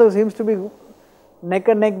 the answer seems to be neck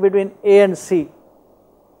and neck between A and C.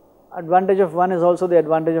 Advantage of one is also the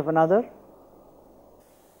advantage of another.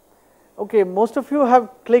 Okay, most of you have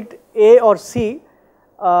clicked A or C.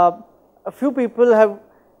 A few people have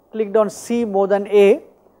clicked on C more than A.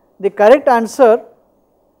 The correct answer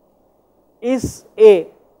is A.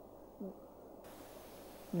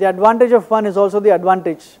 The advantage of one is also the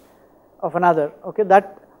advantage of another. Okay,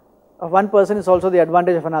 that of one person is also the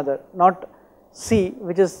advantage of another, not C,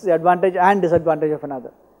 which is the advantage and disadvantage of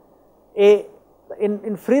another. A,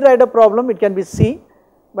 in free rider problem it can be C,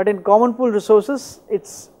 but in common pool resources it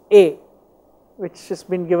is A, which has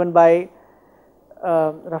been given by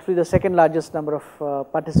roughly the second largest number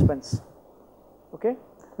of participants. Okay.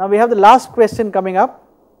 Now we have the last question coming up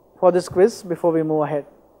for this quiz before we move ahead.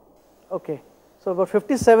 Okay. So about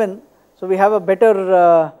 57, so we have a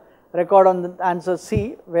better record on the answer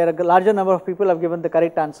C, where a larger number of people have given the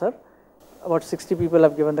correct answer. About 60 people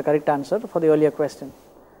have given the correct answer for the earlier question.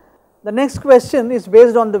 The next question is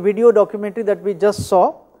based on the video documentary that we just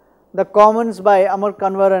saw, The Commons by Amar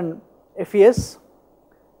Kanwar and FES.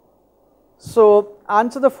 So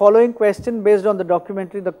answer the following question based on the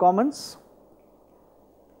documentary The Commons.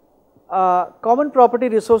 Common property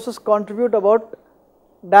resources contribute about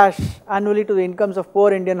dash annually to the incomes of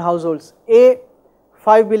poor Indian households. A,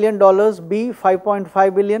 $5 billion, B,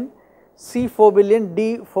 5.5 billion, C, 4 billion,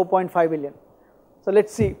 D, 4.5 billion. So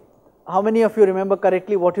let's see. How many of you remember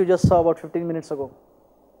correctly what you just saw about 15 minutes ago?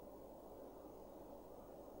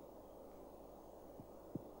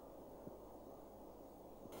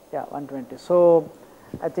 Yeah, 120. So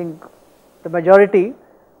I think the majority,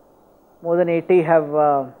 more than 80,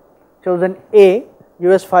 have chosen A,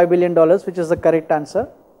 US $5 billion, which is the correct answer,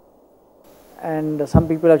 and some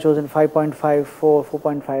people have chosen 5.5, 4,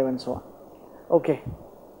 4.5 and so on. Okay.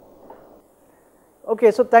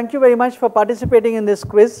 Okay, so thank you very much for participating in this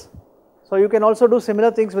quiz. So you can also do similar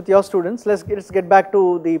things with your students. Let's get back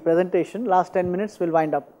to the presentation. Last 10 minutes will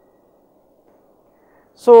wind up.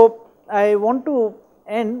 So I want to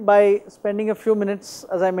end by spending a few minutes,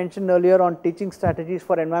 as I mentioned earlier, on teaching strategies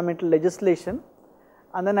for environmental legislation,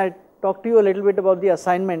 and then I talk to you a little bit about the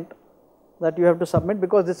assignment that you have to submit,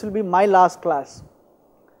 because this will be my last class.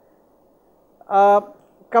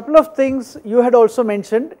 Couple of things you had also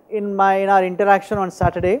mentioned in our interaction on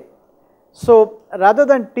Saturday. So rather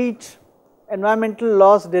than teach environmental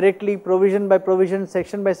laws directly, provision by provision,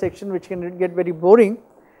 section by section, which can get very boring,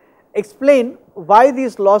 explain why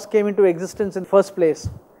these laws came into existence in the first place.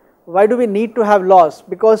 Why do we need to have laws?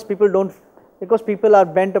 Because people are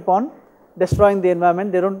bent upon destroying the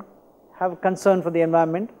environment. They don't have concern for the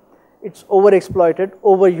environment. It's overexploited,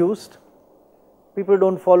 overused. People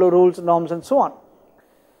don't follow rules, norms and so on.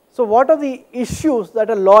 So what are the issues that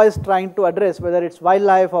a law is trying to address, whether it's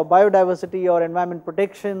wildlife or biodiversity or environment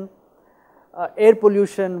protection, air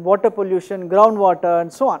pollution, water pollution, groundwater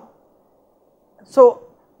and so on. So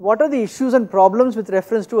what are the issues and problems with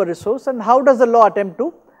reference to a resource, and how does the law attempt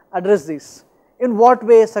to address these? In what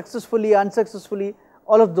way, successfully, unsuccessfully,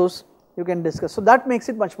 all of those you can discuss. So that makes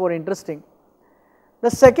it much more interesting.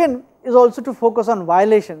 The second is also to focus on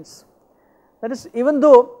violations. That is, even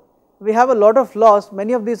though we have a lot of laws,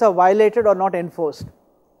 many of these are violated or not enforced.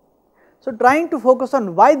 So trying to focus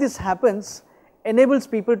on why this happens enables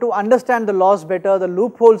people to understand the laws better, the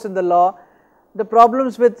loopholes in the law, the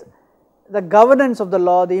problems with the governance of the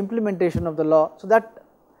law, the implementation of the law, so that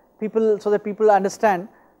people understand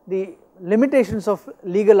the limitations of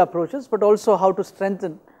legal approaches, but also how to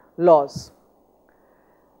strengthen laws.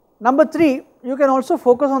 Number 3, you can also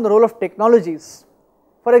focus on the role of technologies.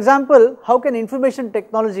 For example, how can information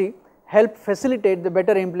technology help facilitate the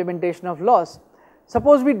better implementation of laws?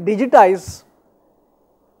 Suppose we digitize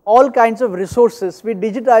all kinds of resources, we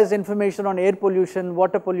digitize information on air pollution,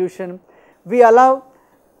 water pollution, we allow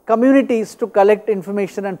communities to collect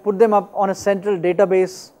information and put them up on a central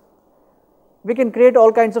database. We can create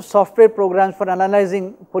all kinds of software programs for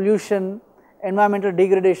analyzing pollution, environmental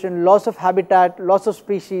degradation, loss of habitat, loss of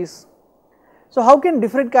species. So how can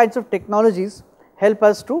different kinds of technologies help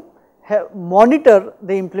us to monitor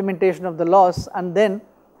the implementation of the laws, and then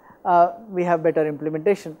we have better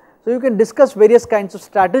implementation. So you can discuss various kinds of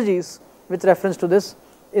strategies with reference to this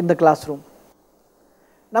in the classroom.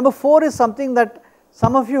 Number 4 is something that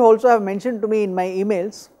some of you also have mentioned to me in my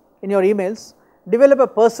emails, develop a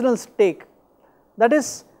personal stake. That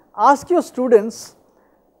is, ask your students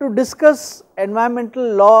to discuss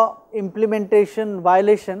environmental law implementation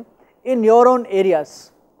violation in your own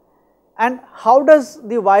areas, and how does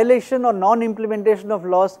the violation or non-implementation of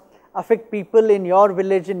laws affect people in your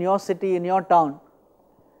village, in your city, in your town.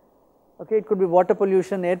 Okay, it could be water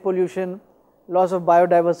pollution, air pollution, loss of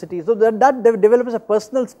biodiversity. So that develops a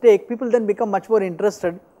personal stake. People then become much more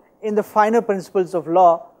interested in the finer principles of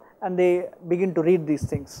law, and they begin to read these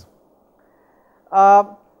things.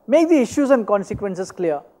 Make the issues and consequences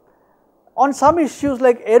clear. On some issues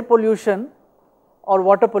like air pollution or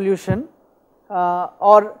water pollution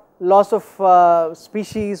or loss of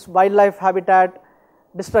species, wildlife habitat,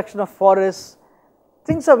 destruction of forests,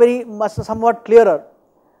 things are somewhat clearer.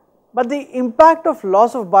 But the impact of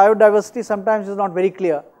loss of biodiversity sometimes is not very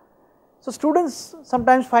clear. So students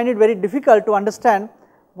sometimes find it very difficult to understand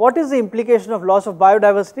what is the implication of loss of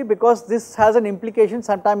biodiversity, because this has an implication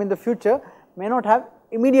sometime in the future, may not have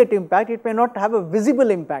immediate impact, it may not have a visible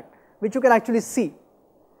impact which you can actually see.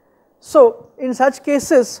 So in such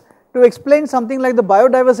cases, to explain something like the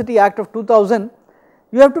Biodiversity Act of 2000,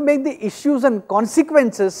 you have to make the issues and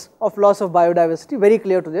consequences of loss of biodiversity very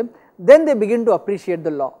clear to them, then they begin to appreciate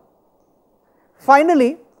the law.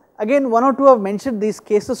 Finally, again one or two have mentioned these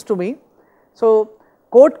cases to me. So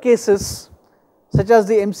court cases such as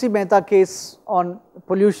the MC Mehta case on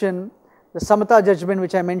pollution, the Samata judgment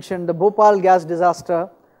which I mentioned, the Bhopal gas disaster,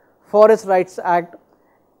 Forest Rights Act.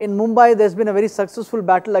 In Mumbai there has been a very successful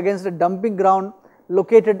battle against a dumping ground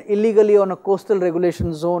located illegally on a coastal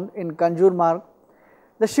regulation zone in Kanjurmarg.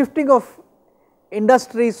 The shifting of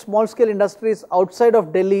industries, small scale industries outside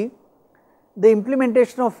of Delhi, the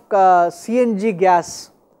implementation of CNG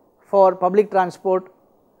gas for public transport,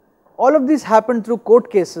 all of these happened through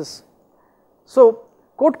court cases. So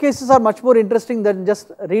court cases are much more interesting than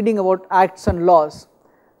just reading about acts and laws.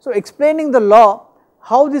 So explaining the law,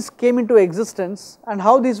 how this came into existence and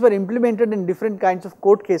how these were implemented in different kinds of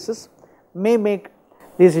court cases may make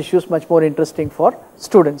these issues much more interesting for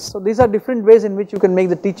students. So these are different ways in which you can make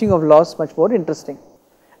the teaching of laws much more interesting.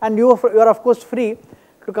 And you are of course free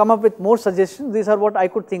to come up with more suggestions. These are what I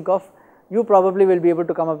could think of. You probably will be able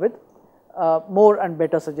to come up with more and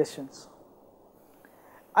better suggestions.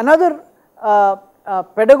 Another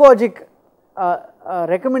pedagogic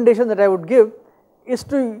recommendation that I would give is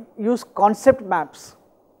to use concept maps.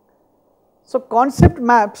 So concept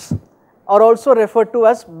maps are also referred to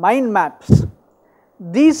as mind maps.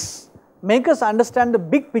 These make us understand the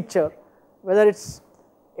big picture, whether it is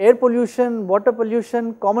air pollution, water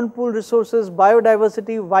pollution, common pool resources,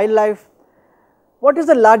 biodiversity, wildlife. What is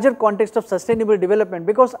the larger context of sustainable development?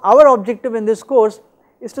 Because our objective in this course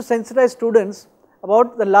is to sensitize students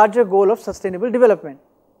about the larger goal of sustainable development.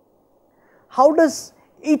 How does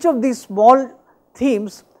each of these small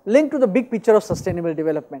themes link to the big picture of sustainable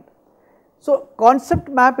development? So concept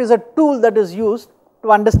map is a tool that is used to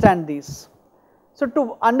understand these. So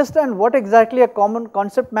to understand what exactly a common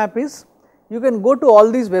concept map is, you can go to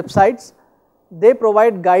all these websites. They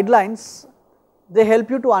provide guidelines, they help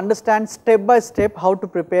you to understand step by step how to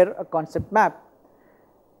prepare a concept map.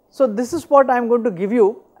 So this is what I am going to give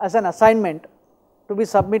you as an assignment to be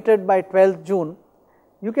submitted by 12th June.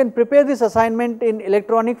 You can prepare this assignment in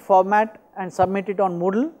electronic format and submit it on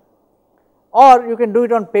Moodle, or you can do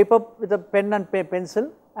it on paper with a pen and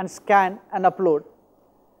pencil and scan and upload.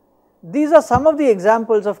 These are some of the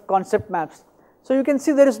examples of concept maps. So you can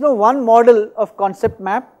see there is no one model of concept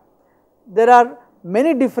map, there are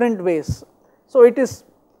many different ways. So it is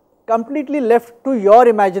completely left to your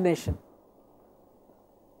imagination.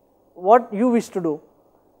 what you wish to do.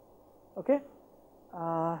 Okay.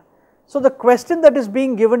 So the question that is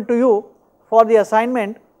being given to you for the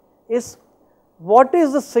assignment is, what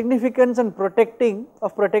is the significance and protecting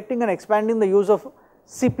and expanding the use of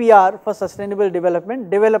CPR for sustainable development?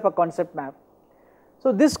 Develop a concept map.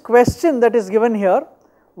 So this question that is given here,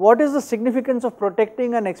 what is the significance of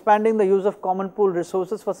protecting and expanding the use of common pool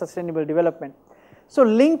resources for sustainable development? So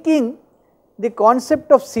linking the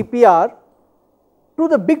concept of CPR to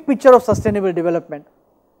the big picture of sustainable development,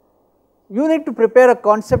 you need to prepare a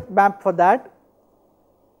concept map for that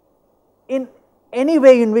in any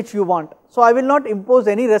way in which you want. So I will not impose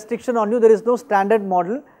any restriction on you, there is no standard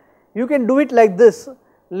model. You can do it like this,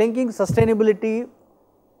 linking sustainability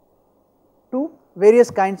to various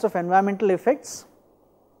kinds of environmental effects.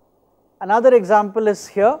 Another example is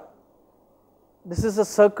here, this is a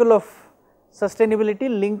circle of sustainability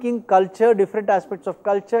linking culture, different aspects of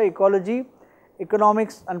culture, ecology,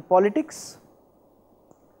 economics and politics.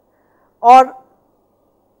 Or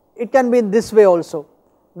it can be in this way also,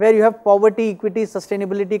 where you have poverty, equity,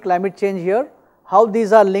 sustainability, climate change here, how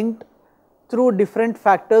these are linked through different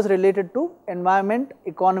factors related to environment,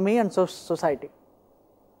 economy and society.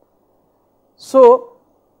 So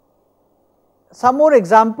some more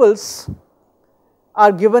examples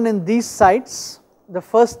are given in these sites, the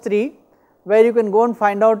first three, where you can go and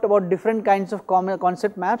find out about different kinds of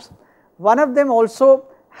concept maps. One of them also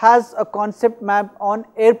has a concept map on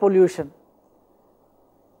air pollution.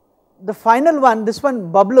 The final one, this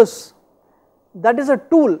one Bubblus, that is a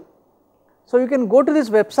tool. So you can go to this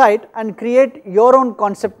website and create your own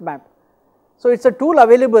concept map. So it is a tool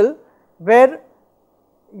available where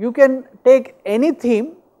you can take any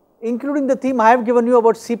theme, including the theme I have given you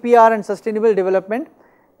about CPR and sustainable development.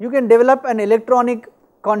 You can develop an electronic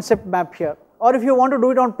concept map here, or if you want to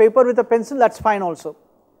do it on paper with a pencil, that is fine also.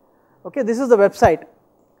 Okay, this is the website,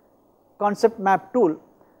 concept map tool.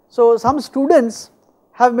 So some students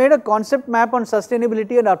have made a concept map on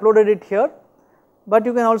sustainability and uploaded it here, but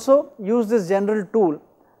you can also use this general tool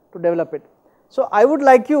to develop it. So I would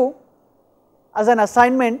like you as an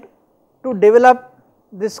assignment to develop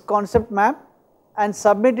this concept map and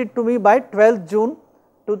submit it to me by 12th June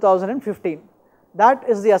 2015. That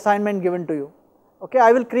is the assignment given to you. Okay,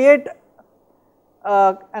 I will create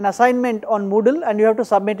an assignment on Moodle and you have to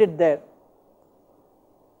submit it there.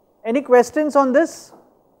 Any questions on this?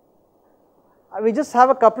 We just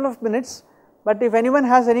have a couple of minutes, but if anyone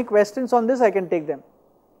has any questions on this, I can take them.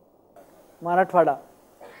 Marathwada,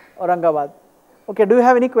 Aurangabad. Okay, do you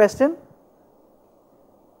have any question?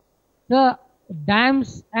 The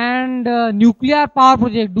dams and nuclear power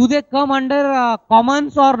project, do they come under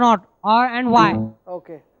commons or not, or and why?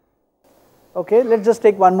 Okay. Okay, let's just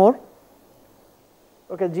take one more.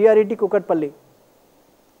 Okay, GRET Kukatpalli.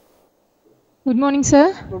 Good morning,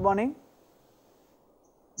 sir. Good morning.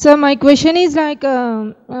 So my question is like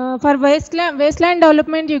for wasteland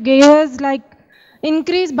development, you gave us like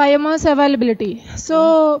increase biomass availability.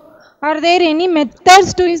 So are there any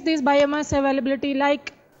methods to increase this biomass availability?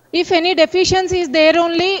 Like if any deficiency is there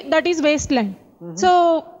only, that is wasteland.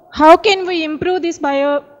 So how can we improve this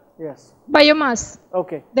biomass?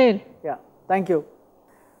 Okay. There. Yeah. Thank you.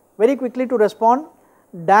 Very quickly to respond,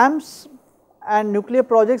 dams and nuclear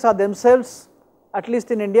projects are themselves, at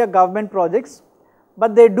least in India, government projects,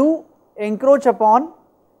 but they do encroach upon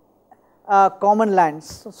common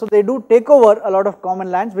lands. So they do take over a lot of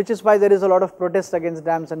common lands, which is why there is a lot of protest against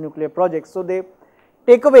dams and nuclear projects. So they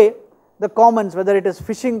take away the commons, whether it is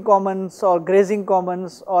fishing commons or grazing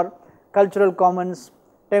commons or cultural commons,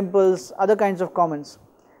 temples, other kinds of commons.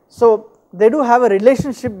 So they do have a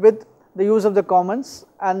relationship with the use of the commons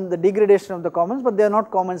and the degradation of the commons, but they are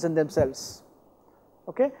not commons in themselves.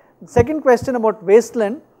 Okay. The second question about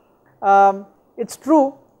wasteland, it is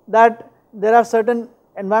true that there are certain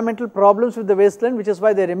environmental problems with the wasteland, which is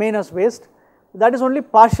why they remain as waste. That is only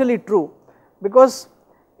partially true, because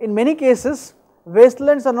in many cases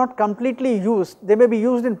wastelands are not completely used. They may be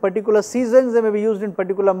used in particular seasons, they may be used in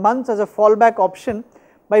particular months as a fallback option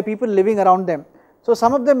by people living around them. So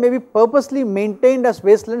some of them may be purposely maintained as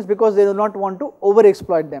wastelands because they do not want to over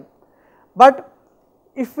exploit them. But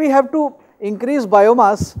if we have to increase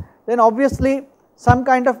biomass, then obviously some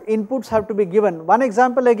kind of inputs have to be given. One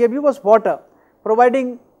example I gave you was water.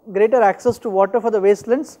 Providing greater access to water for the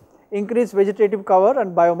wastelands, increase vegetative cover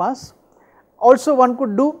and biomass. Also one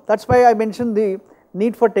could do, that is why I mentioned the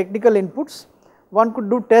need for technical inputs. One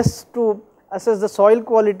could do tests to assess the soil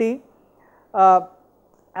quality.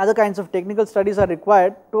 Other kinds of technical studies are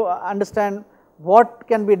required to understand what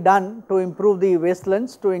can be done to improve the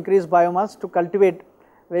wastelands, to increase biomass, to cultivate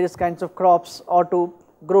various kinds of crops or to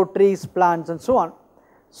grow trees, plants and so on.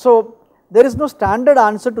 So, there is no standard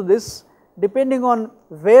answer to this. Depending on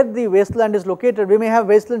where the wasteland is located, we may have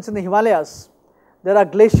wastelands in the Himalayas, there are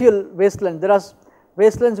glacial wastelands, there are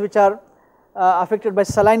wastelands which are affected by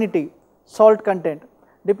salinity, salt content.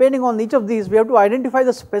 Depending on each of these, we have to identify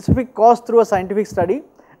the specific cause through a scientific study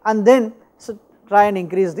and then try and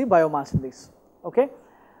increase the biomass in these. Okay.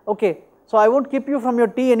 So, I will not keep you from your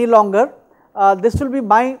tea any longer. This will be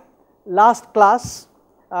my last class.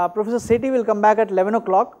 Professor Sethi will come back at 11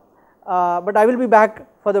 o'clock, but I will be back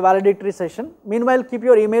for the valedictory session. Meanwhile, keep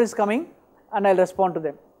your emails coming and I will respond to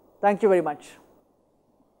them. Thank you very much.